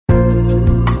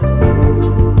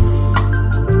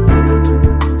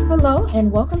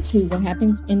and welcome to What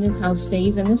Happens in This House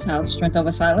Stays in This House, Strength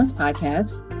Over Silence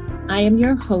podcast. I am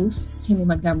your host, Tammy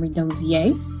Montgomery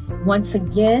Dozier. Once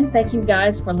again, thank you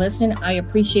guys for listening. I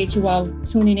appreciate you all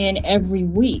tuning in every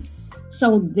week.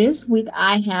 So this week,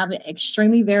 I have an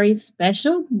extremely very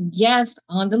special guest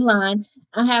on the line.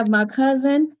 I have my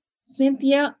cousin,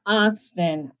 Cynthia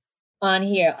Austin, on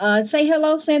here. Say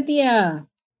hello, Cynthia.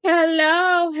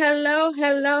 Hello.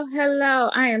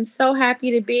 I am so happy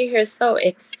to be here. So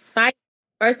excited.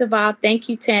 First of all, thank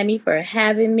you, Tammy, for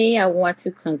having me. I want to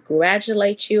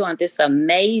congratulate you on this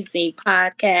amazing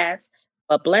podcast.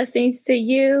 But blessings to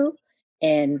you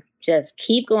and just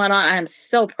keep going on. I'm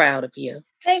so proud of you.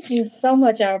 Thank you so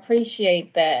much. I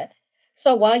appreciate that.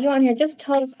 So while you're on here, just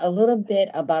tell us a little bit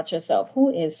about yourself.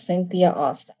 Who is Cynthia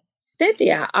Austin?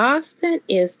 Cynthia Austin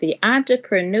is the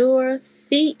entrepreneur,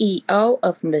 CEO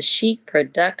of Mashik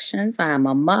Productions. I'm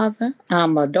a mother,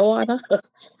 I'm a daughter,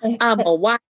 I'm a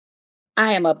wife.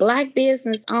 I am a Black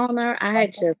business owner. I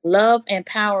just love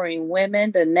empowering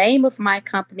women. The name of my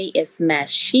company is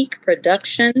Mashik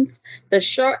Productions. The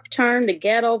short term, the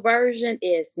ghetto version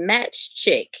is Match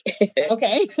Chick.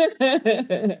 Okay.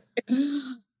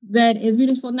 That is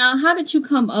beautiful. Now, how did you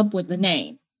come up with the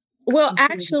name? Well,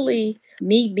 actually,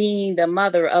 me being the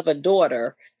mother of a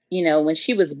daughter, when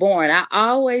she was born, I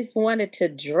always wanted to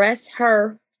dress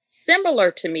her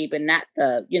similar to me, but not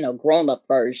the, grown up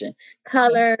version.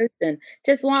 Colors and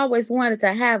just always wanted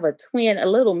to have a twin, a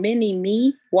little mini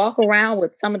me, walk around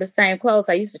with some of the same clothes.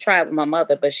 I used to try it with my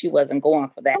mother, but she wasn't going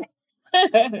for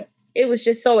that. It was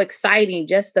just so exciting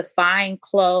just to find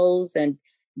clothes and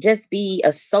just be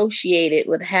associated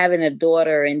with having a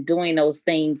daughter and doing those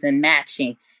things and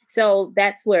matching. So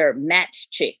that's where Match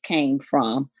Chick came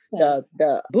from.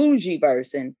 The bougie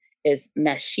version is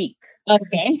Mashik.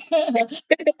 Okay. I like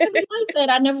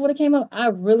that. I never would have came up. I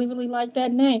really, really like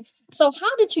that name. So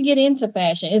how did you get into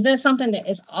fashion? Is that something that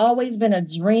has always been a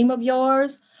dream of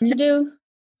yours to do?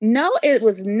 No, it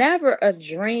was never a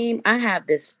dream. I have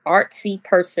this artsy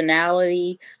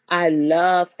personality. I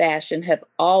love fashion, have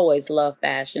always loved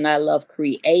fashion. I love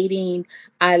creating.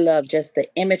 I love just the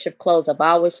image of clothes. I've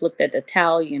always looked at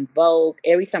Italian Vogue.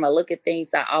 Every time I look at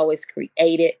things, I always create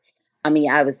it. I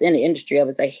mean, I was in the industry. I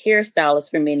was a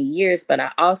hairstylist for many years, but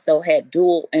I also had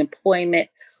dual employment,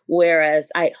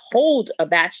 whereas I hold a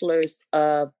bachelor's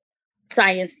of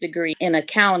science degree in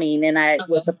accounting, and I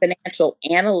was a financial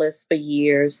analyst for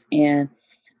years. And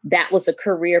that was a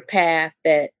career path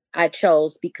that I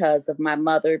chose because of my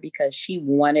mother, because she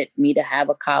wanted me to have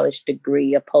a college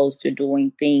degree opposed to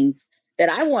doing things that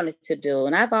I wanted to do.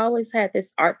 And I've always had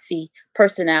this artsy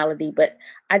personality, but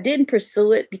I didn't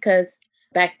pursue it because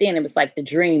back then it was like the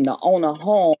dream to own a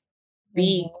home,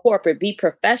 be corporate, be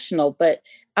professional. But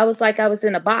I was like, I was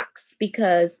in a box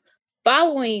because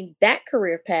following that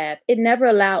career path, it never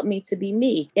allowed me to be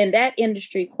me. In that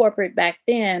industry, corporate back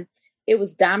then, it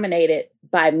was dominated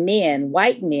by men,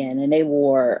 white men, and they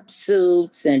wore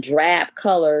suits and drab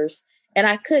colors. And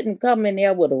I couldn't come in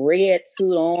there with a red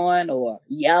suit on or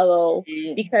yellow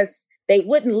because they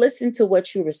wouldn't listen to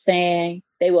what you were saying.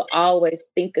 They would always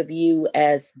think of you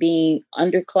as being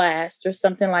underclassed or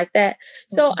something like that.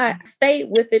 So I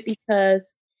stayed with it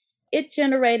because it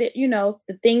generated,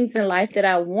 the things in life that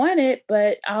I wanted,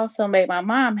 but I also made my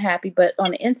mom happy. But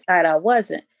on the inside, I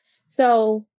wasn't.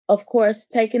 So, of course,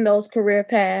 taking those career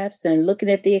paths and looking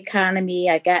at the economy,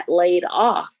 I got laid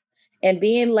off. And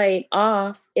being laid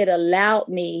off, it allowed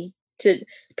me to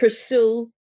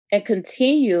pursue and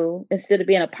continue. Instead of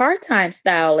being a part-time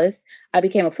stylist, I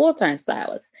became a full-time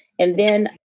stylist. And then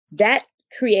that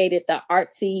created the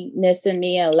artsiness in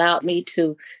me, allowed me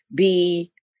to be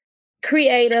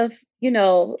creative,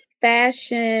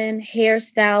 fashion,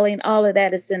 hairstyling, all of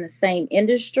that is in the same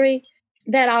industry.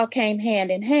 That all came hand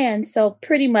in hand. So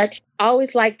pretty much I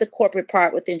always liked the corporate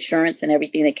part with insurance and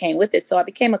everything that came with it. So I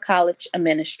became a college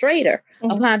administrator.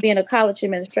 Upon being a college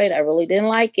administrator, I really didn't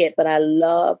like it, but I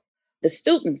love the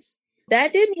students.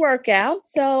 That didn't work out.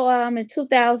 So in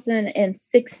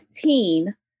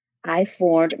 2016, I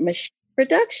formed Mashik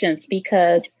Productions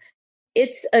because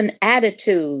it's an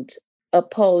attitude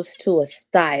opposed to a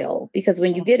style. Because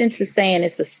when you get into saying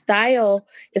it's a style,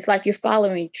 it's like you're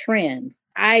following trends.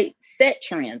 I set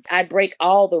trends. I break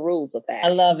all the rules of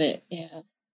fashion. I love it. Yeah.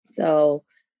 So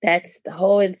that's the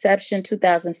whole inception.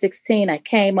 2016, I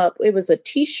came up, it was a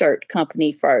t-shirt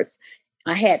company first.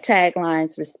 I had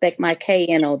taglines, respect my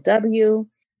KNOW,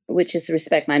 which is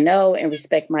respect my no, and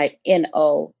respect my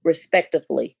NO,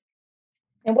 respectively.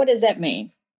 And what does that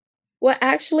mean? Well,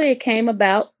 actually, it came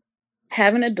about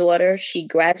having a daughter. She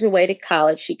graduated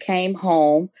college. She came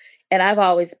home And I've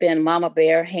always been mama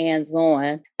bear, hands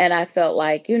on. And I felt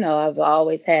like, I've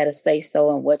always had a say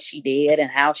so in what she did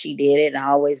and how she did it. And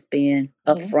always been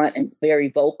upfront and very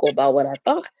vocal about what I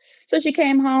thought. So she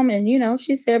came home and,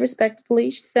 she said respectfully,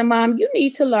 she said, Mom, you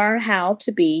need to learn how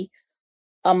to be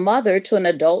a mother to an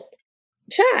adult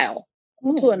child,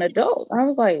 to an adult. I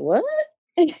was like, what?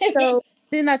 So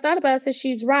then I thought about it, I said,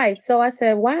 she's right. So I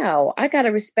said, wow, I got to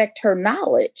respect her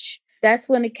knowledge. That's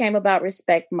when it came about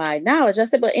respect my knowledge. I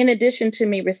said, but in addition to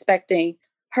me respecting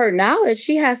her knowledge,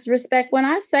 she has to respect when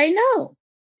I say no.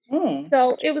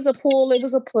 So it was a pull, it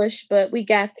was a push, but we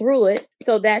got through it.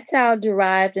 So that's how I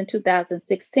derived in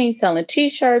 2016 selling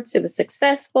t-shirts. It was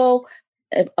successful.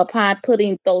 Upon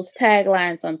putting those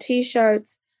taglines on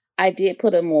t-shirts, I did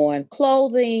put them on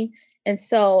clothing. And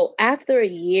so after a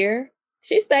year,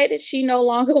 she stated she no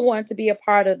longer wanted to be a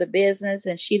part of the business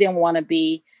and she didn't want to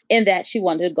be in that. She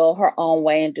wanted to go her own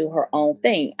way and do her own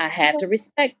thing. I had to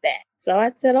respect that. So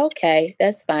I said, okay,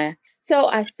 that's fine. So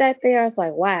I sat there. I was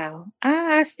like, wow,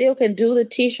 I still can do the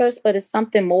t-shirts, but it's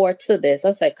something more to this.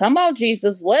 I said, come on,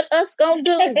 Jesus, what us gonna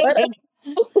do? What us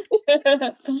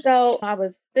So I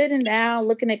was sitting down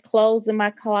looking at clothes in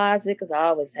my closet because I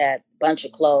always had a bunch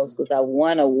of clothes because I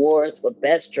won awards for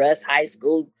best dress, high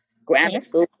school, grammar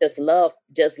school. Just love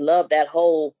that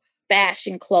whole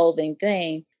fashion clothing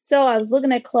thing. So I was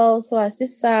looking at clothes. So I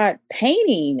just started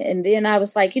painting. And then I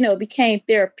was like, it became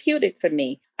therapeutic for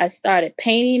me. I started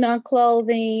painting on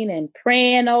clothing and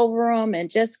praying over them and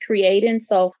just creating.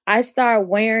 So I started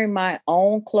wearing my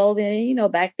own clothing.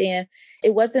 And, back then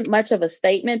it wasn't much of a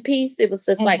statement piece. It was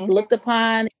just like looked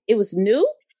upon. It was new.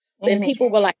 And people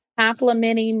were like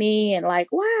complimenting me and like,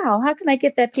 wow, how can I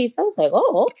get that piece? I was like,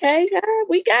 oh, okay,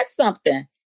 we got something.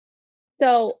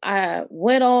 So I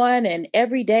went on and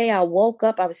every day I woke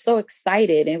up, I was so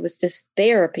excited. And it was just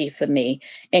therapy for me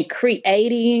and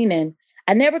creating. And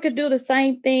I never could do the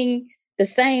same thing the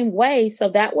same way. So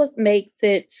that was makes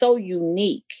it so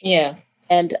unique. Yeah.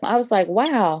 And I was like,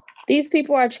 wow, these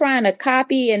people are trying to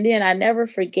copy. And then I never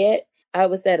forget, I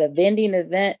was at a vending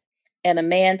event and a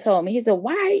man told me, he said,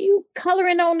 why are you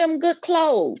coloring on them good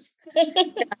clothes?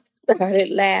 I started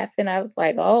laughing. I was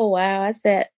like, oh, wow. I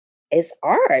said, it's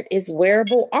art. It's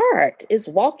wearable art. It's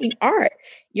walking art.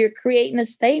 You're creating a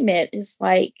statement. It's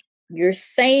like you're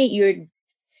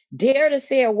dare to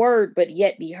say a word, but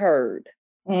yet be heard.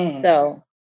 So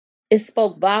it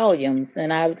spoke volumes.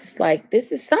 And I was just like,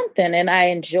 this is something. And I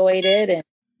enjoyed it. And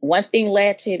one thing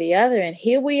led to the other. And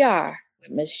here we are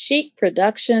with Mashique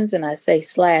Productions. And I say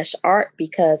 /art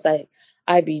because I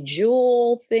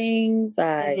bejewel things.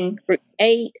 I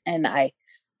create and I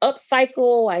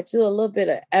upcycle. I do a little bit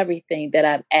of everything that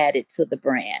I've added to the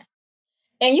brand.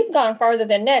 And you've gone further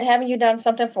than that. Haven't you done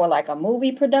something for like a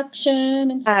movie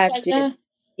production and stuff like that?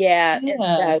 Yeah.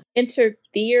 And, entered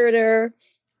theater.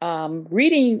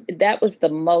 Reading, that was the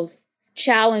most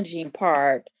challenging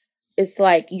part. It's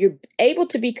like you're able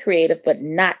to be creative, but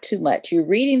not too much. You're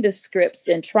reading the scripts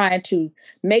and trying to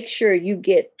make sure you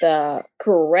get the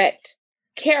correct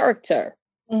character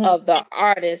of the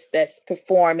artist that's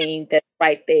performing that's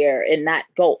right there and not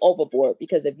go overboard.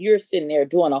 Because if you're sitting there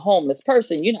doing a homeless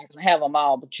person, you're not going to have them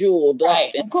all jeweled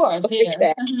right, up. Of course,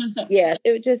 yeah. Yeah,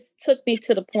 it just took me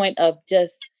to the point of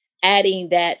just adding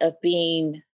that of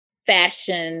being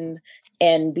fashion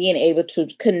and being able to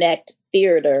connect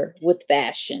theater with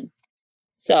fashion.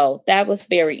 So that was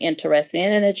very interesting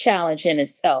and a challenge in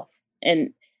itself. And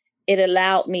it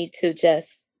allowed me to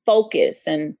just focus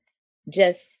and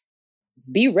just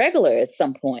be regular at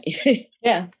some point.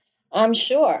 Yeah, I'm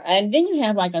sure. And then you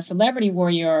have like a celebrity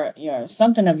warrior,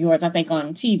 something of yours, I think,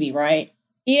 on TV, right?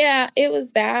 Yeah, it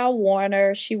was Val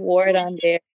Warner. She wore it on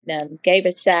there and gave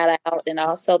a shout out. And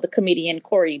also the comedian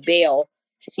Corey Bell.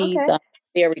 She's a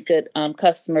very good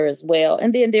customer as well.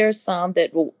 And then there's some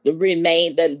that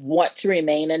want to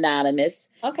remain anonymous.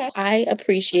 Okay. I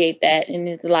appreciate that. And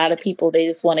there's a lot of people, they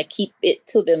just want to keep it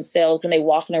to themselves and they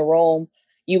walk in a room.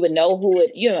 You would know who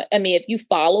it, if you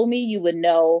follow me, you would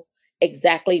know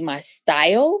exactly my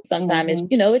style. Sometimes,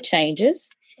 it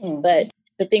changes. But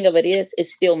the thing of it is,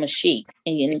 it's still Mashique.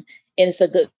 And it's a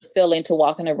good feeling to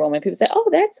walk in a room and people say, oh,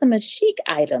 that's a Mashique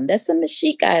item. That's a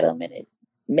Mashique item. And it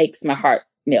makes my heart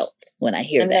melt when I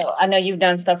hear that. I know you've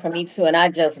done stuff for me too. And I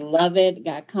just love it.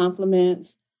 Got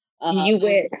compliments. You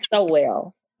wear it so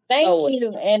well. Thank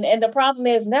you. And the problem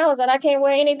is now is that I can't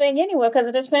wear anything anywhere because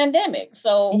of this pandemic.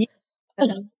 So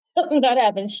I'm not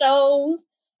having shows.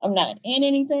 I'm not in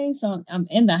anything. So I'm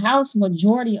in the house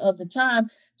majority of the time.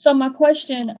 So my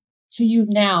question to you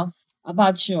now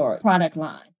about your product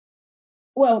line.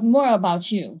 Well, more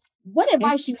about you. What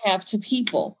advice you have to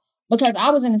people because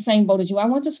I was in the same boat as you. I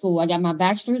went to school. I got my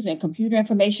bachelor's in computer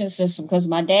information system because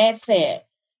my dad said,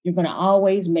 you're going to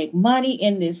always make money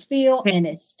in this field and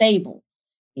it's stable.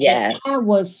 And Yes. I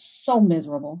was so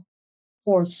miserable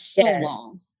for so Yes.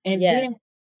 long. And Yes.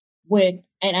 then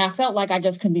and I felt like I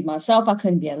just couldn't be myself. I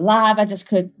couldn't be alive. I just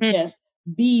couldn't just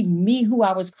be me who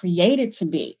I was created to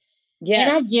be.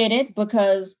 And I Yes. get it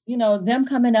because, them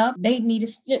coming up, they needed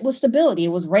it was stability. It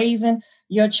was raising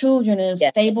your children in a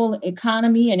Yes. stable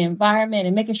economy and environment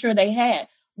and making sure they had.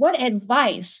 What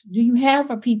advice do you have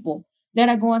for people that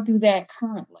are going through that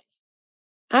currently?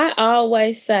 I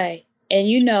always say, and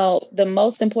the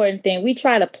most important thing, we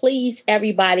try to please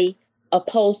everybody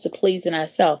opposed to pleasing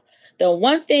ourselves. The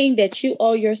one thing that you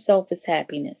owe yourself is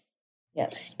happiness.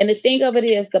 Yes. And the thing of it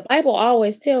is, the Bible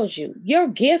always tells you your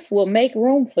gift will make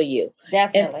room for you.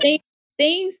 Definitely. And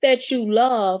things that you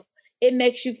love, it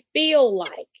makes you feel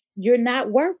like you're not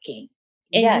working.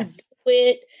 And Yes. you do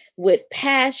it with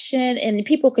passion, and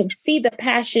people can see the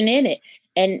passion in it.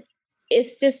 And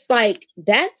it's just like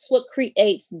that's what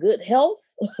creates good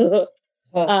health,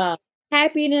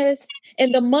 happiness,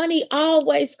 and the money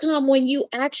always come when you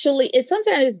actually.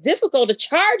 Sometimes it's difficult to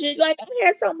charge it. Like, I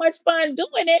had so much fun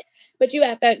doing it, but you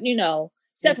have to,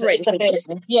 separate It's a it.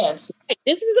 business. Yes.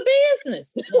 This is a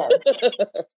business. Yes.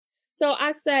 So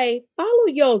I say, follow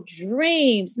your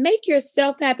dreams, make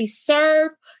yourself happy,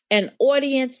 serve an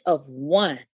audience of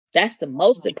one. That's the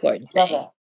most important Love thing.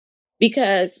 that.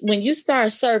 Because when you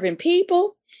start serving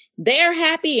people, they're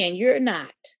happy and you're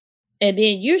not. And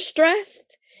then you're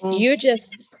stressed. You're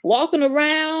just walking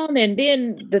around, and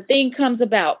then the thing comes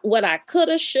about what I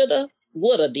coulda, shoulda,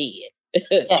 woulda did.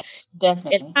 Yes,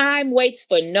 definitely. And time waits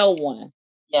for no one.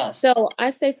 Yes. So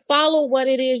I say, follow what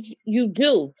it is you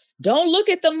do. Don't look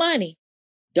at the money.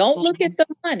 Don't look at the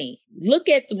money. Look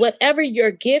at whatever your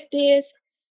gift is.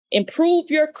 Improve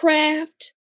your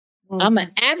craft. I'm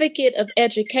an advocate of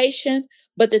education,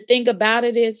 but the thing about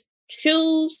it is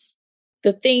choose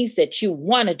the things that you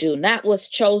want to do, not what's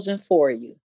chosen for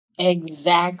you.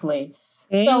 Exactly.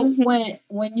 So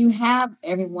when you have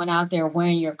everyone out there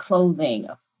wearing your clothing,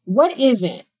 what is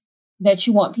it that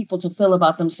you want people to feel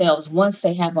about themselves once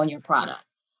they have on your product?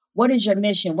 What is your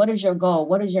mission? What is your goal?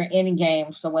 What is your end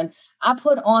game? So when I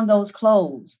put on those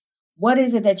clothes, what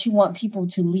is it that you want people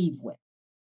to leave with?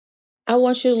 I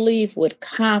want you to leave with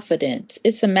confidence.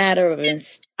 It's a matter of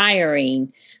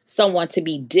inspiring someone to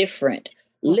be different,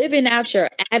 living out your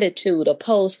attitude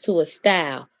opposed to a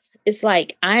style. It's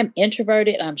like, I'm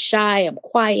introverted, I'm shy, I'm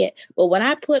quiet. But when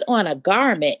I put on a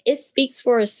garment, it speaks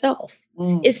for itself.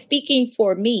 It's speaking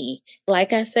for me.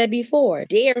 Like I said before,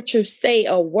 dare to say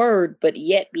a word, but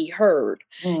yet be heard.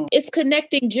 It's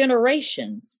connecting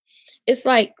generations. It's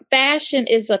like fashion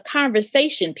is a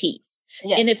conversation piece.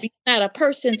 Yes. And if you're not a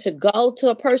person to go to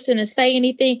a person and say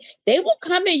anything, they will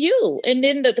come to you. And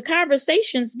then the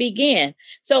conversations begin.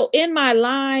 So in my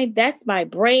line, that's my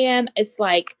brand. It's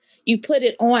like you put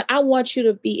it on. I want you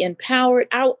to be empowered.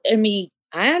 I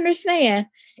understand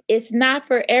it's not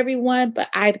for everyone, but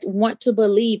I want to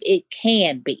believe it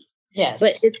can be. Yes.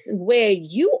 But it's where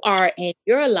you are in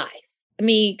your life. I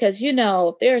mean, because,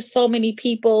 there are so many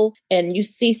people and you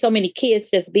see so many kids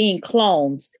just being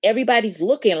clones. Everybody's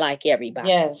looking like everybody.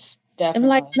 Yes, definitely. I'm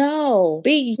like, no,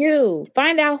 be you.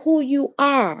 Find out who you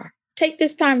are. Take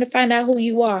this time to find out who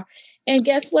you are. And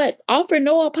guess what? Offer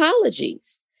no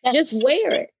apologies. Yes. Just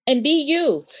wear it and be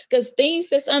you. Because things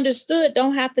that's understood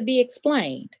don't have to be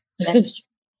explained.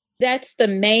 That's the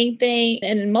main thing.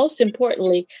 And most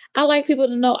importantly, I like people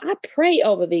to know I pray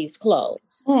over these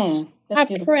clothes. I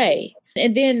pray.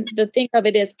 And then the thing of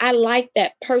it is, I like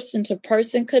that person to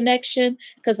person connection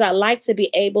because I like to be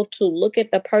able to look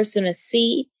at the person and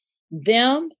see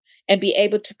them and be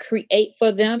able to create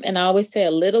for them. And I always say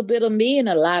a little bit of me and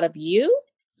a lot of you,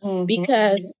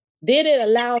 because then it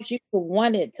allows you to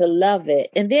want it, to love it.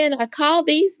 And then I call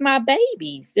these my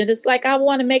babies. And it's like, I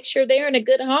want to make sure they're in a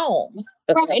good home.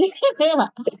 Right. I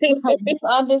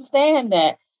understand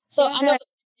that. So I know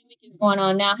is going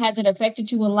on now. Has it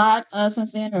affected you a lot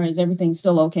since then, or is everything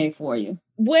still okay for you?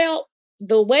 Well,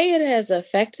 the way it has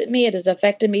affected me, it has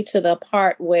affected me to the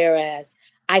part whereas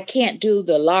I can't do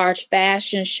the large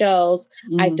fashion shows.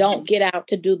 I don't get out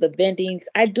to do the vendings.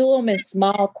 I do them in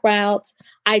small crowds.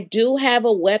 I do have a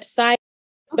website,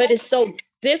 but it's so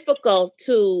difficult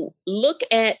to look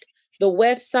at the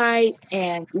website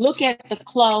and look at the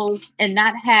clothes and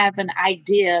not have an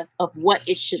idea of what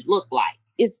it should look like.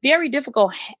 It's very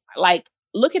difficult, like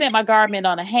looking at my garment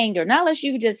on a hanger, not unless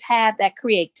you just have that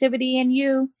creativity in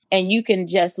you and you can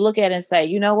just look at it and say,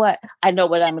 you know what, I know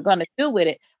what I'm going to do with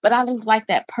it. But I just like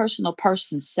that personal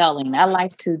person selling. I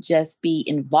like to just be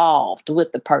involved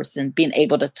with the person, being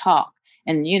able to talk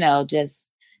and,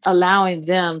 just allowing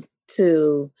them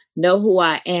to know who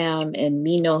I am and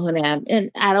me know who I am. And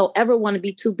I don't ever want to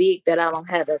be too big that I don't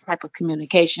have that type of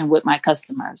communication with my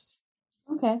customers.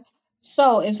 Okay.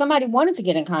 So if somebody wanted to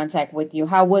get in contact with you,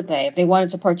 how would they? If they wanted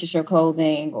to purchase your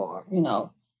clothing or,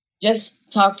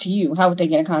 just talk to you, how would they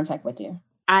get in contact with you?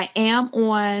 I am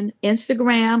on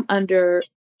Instagram under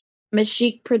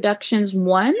Mashik Productions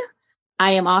 1.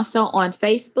 I am also on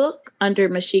Facebook under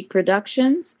Mashik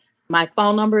Productions. My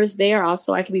phone number is there.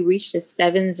 Also, I can be reached at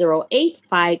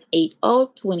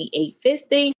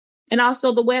 708-580-2850. And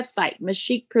also the website,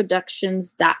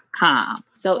 mashikproductions.com.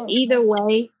 So either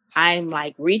way, I'm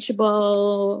like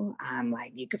reachable. I'm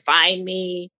like, you can find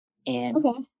me. And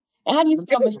okay. And how do you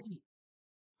spell Mashik?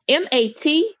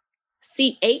 MATCHIC.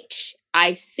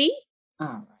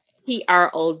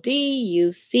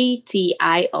 PRODUCTIONS,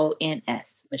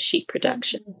 Mashik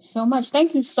Production.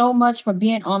 Thank you so much for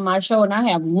being on my show. And I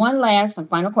have one last and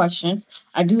final question.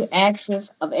 I do ask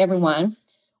this of everyone.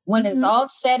 When it's all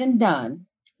said and done,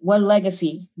 what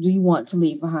legacy do you want to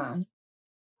leave behind?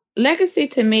 Legacy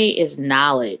to me is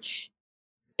knowledge.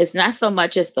 It's not so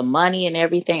much as the money and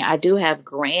everything. I do have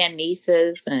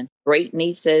grandnieces and great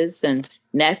nieces and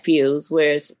nephews,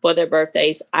 whereas for their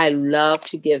birthdays, I love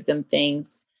to give them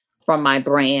things from my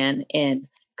brand and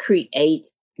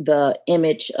create the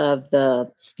image of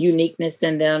the uniqueness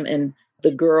in them. And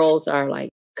the girls are like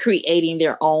creating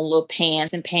their own little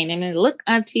pants and painting and look,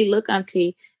 auntie.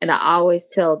 And I always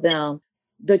tell them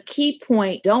the key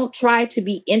point, don't try to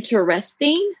be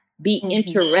interesting, be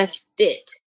interested.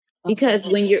 Because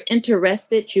when you're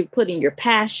interested, you're putting your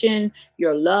passion,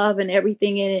 your love and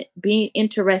everything in it. Being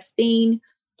interesting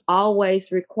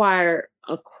always require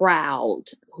a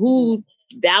crowd who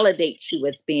validates you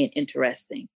as being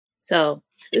interesting. So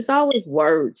it's always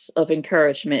words of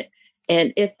encouragement.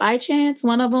 And if by chance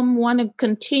one of them want to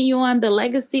continue on the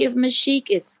legacy of Mashik,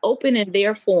 it's open in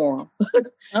their forum.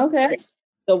 Okay.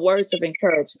 The words of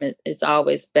encouragement is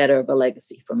always better of a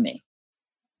legacy for me.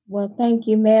 Well, thank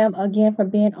you, ma'am, again for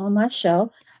being on my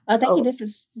show. Thank you.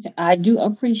 I do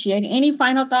appreciate it. Any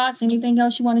final thoughts? Anything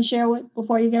else you want to share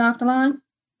before you get off the line?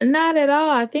 Not at all.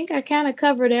 I think I kind of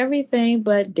covered everything,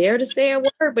 but dare to say a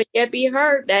word, but yet be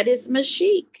heard. That is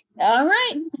Mashik. All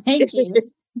right. Thank you.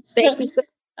 Thank you so much.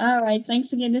 All right.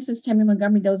 Thanks again. This is Tammy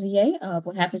Montgomery Dozier of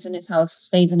What Happens in This House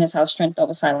Stays in This House, Strength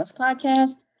Over Silence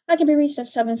podcast. I can be reached at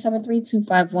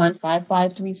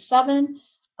 773-251-5537.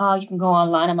 You can go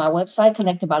online on my website,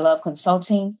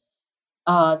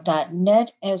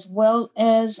 connectedbyloveconsulting.net, as well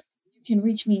as you can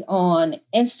reach me on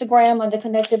Instagram under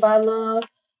Connected by Love,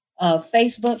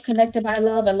 Facebook, Connected by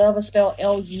Love, and love is spelled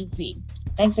LUV.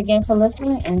 Thanks again for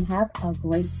listening and have a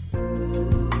great day.